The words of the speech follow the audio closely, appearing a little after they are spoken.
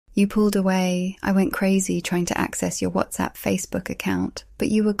You pulled away. I went crazy trying to access your WhatsApp Facebook account, but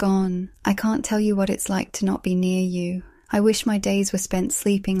you were gone. I can't tell you what it's like to not be near you. I wish my days were spent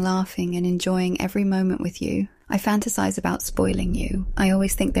sleeping, laughing, and enjoying every moment with you. I fantasize about spoiling you. I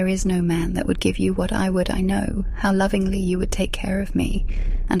always think there is no man that would give you what I would. I know how lovingly you would take care of me,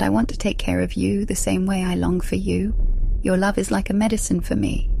 and I want to take care of you the same way I long for you. Your love is like a medicine for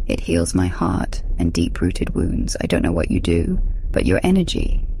me. It heals my heart and deep-rooted wounds. I don't know what you do, but your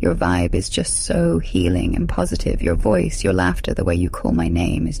energy, your vibe is just so healing and positive. Your voice, your laughter, the way you call my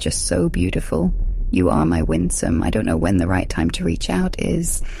name is just so beautiful. You are my winsome. I don't know when the right time to reach out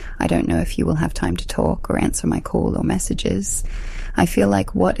is. I don't know if you will have time to talk or answer my call or messages. I feel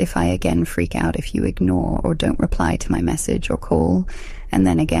like, what if I again freak out if you ignore or don't reply to my message or call, and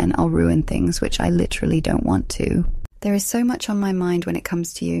then again I'll ruin things which I literally don't want to. There is so much on my mind when it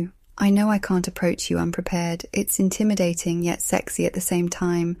comes to you. I know I can't approach you unprepared. It's intimidating yet sexy at the same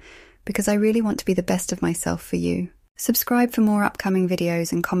time, because I really want to be the best of myself for you. Subscribe for more upcoming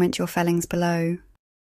videos and comment your feelings below.